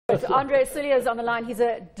got Andre Cilliers on the line. He's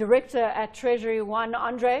a director at TreasuryOne.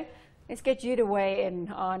 Andre, let's get you to weigh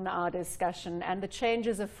in on our discussion and the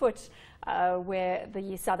changes afoot where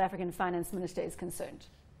the South African Finance Minister is concerned.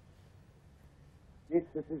 Yes,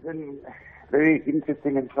 this is in very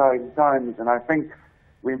interesting and trying times, and I think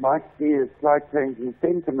we might see a slight change in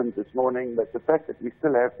sentiment this morning, but the fact that we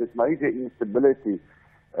still have this major instability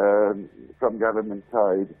from government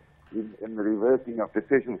side in the reversing of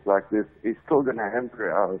decisions like this is still going to hamper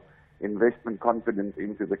our investment confidence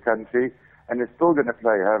into the country, and it's still going to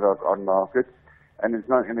play havoc on markets, and it's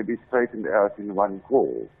not going to be straightened out in one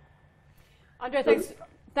call. Andre,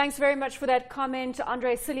 thanks very much for that comment.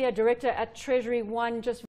 Andre Cilliers, director at TreasuryOne, just